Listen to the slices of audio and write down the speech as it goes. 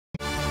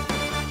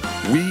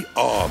We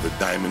are the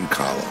Diamond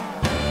Collar.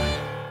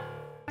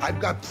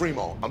 I've got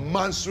Primo, a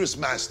monstrous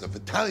mastiff,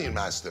 Italian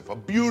mastiff, a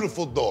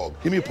beautiful dog.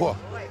 Give me a paw.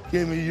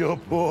 Give me your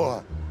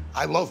paw.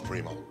 I love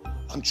Primo.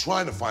 I'm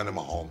trying to find him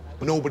a home,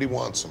 but nobody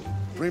wants him.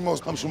 Primo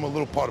comes from a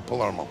little part of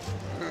Palermo.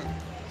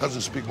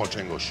 Doesn't speak much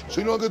English.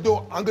 So you know what I'm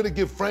gonna do? I'm gonna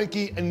give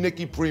Frankie and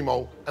Nicky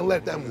Primo and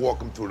let them walk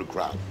him through the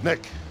crowd.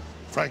 Nick,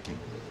 Frankie,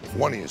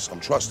 one of you, I'm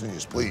trusting you,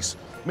 please.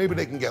 Maybe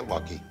they can get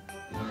lucky.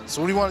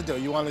 So what do you want to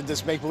do? You want to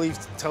just make believe,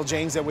 tell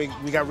James that we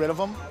got rid of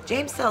him?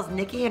 James tells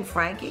Nicky and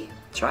Frankie,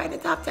 try to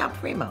adopt out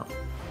Primo.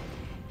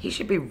 He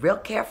should be real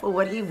careful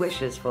what he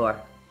wishes for.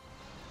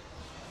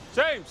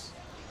 James!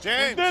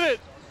 James! We did it!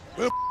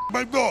 Where the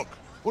my dog?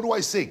 What do I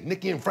see?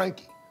 Nicky and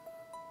Frankie.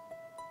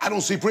 I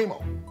don't see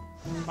Primo.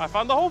 I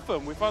found the home for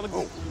him. We found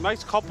a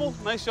nice couple,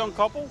 nice young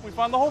couple. We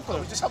found the home for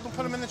him. We just helped him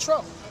put him in the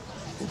truck.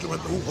 Who? I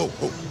don't know.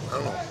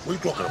 What are you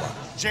talking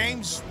about?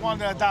 James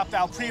wanted to adopt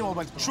Al Primo,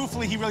 but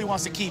truthfully, he really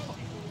wants to keep him.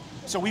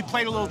 So we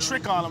played a little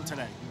trick on him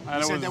today.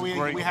 We said that we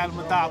had him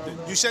adopted.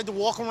 You said to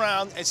walk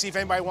around and see if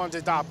anybody wanted to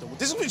adopt him.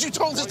 This is what you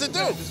told us to do.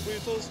 This is what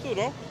you told us to do,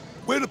 no?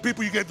 Where the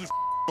people you get this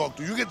dog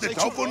to? You get their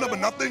telephone number,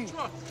 nothing?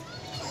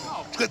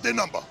 Just get their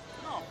number.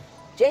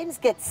 James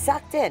gets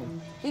sucked in.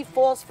 He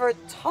falls for it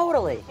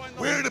totally.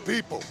 Where are the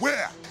people?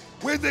 Where?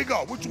 Where'd they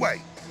go? Which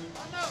way?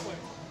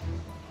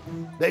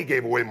 They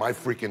gave away my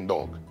freaking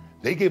dog.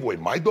 They gave away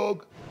my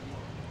dog?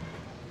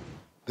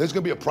 There's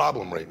gonna be a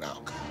problem right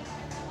now.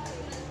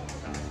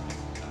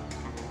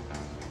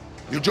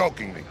 You're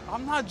joking me.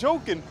 I'm not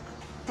joking.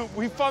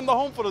 We found the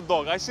home for the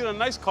dog. I seen a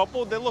nice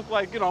couple. They look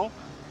like, you know,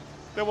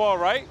 they were all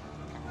right.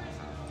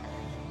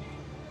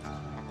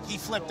 He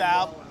flipped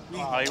out. We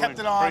kept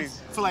it on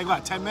for like,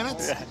 what, 10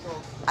 minutes? Yeah.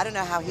 I don't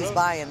know how he's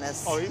buying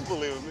this. Oh, he's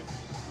believing me.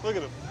 Look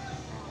at him.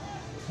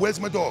 Where's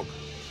my dog?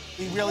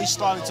 He really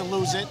started to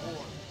lose it.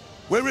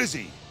 Where is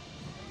he?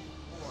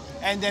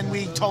 And then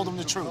we told him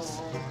the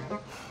truth.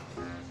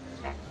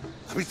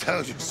 Let me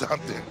tell you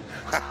something.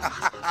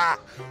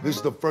 This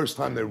is the first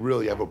time they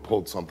really ever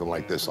pulled something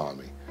like this on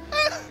me.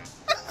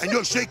 And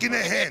you're shaking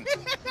their hand.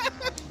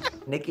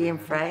 Nicky and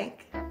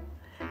Frank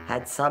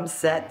had some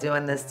set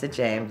doing this to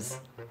James.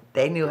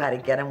 They knew how to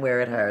get him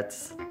where it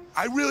hurts.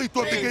 I really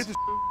thought they gave this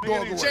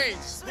dog away.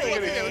 James,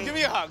 give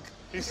me a hug.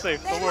 He's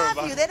safe. They Don't worry love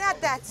about you. it. They're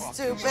not that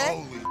stupid.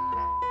 Holy.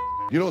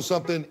 You know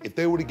something? If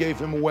they would have gave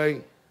him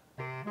away,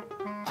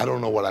 I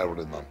don't know what I would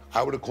have done.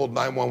 I would have called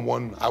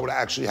 911. I would have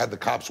actually had the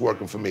cops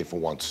working for me for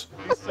once.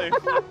 He's safe.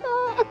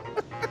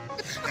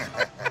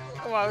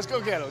 Come on, let's go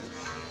get him.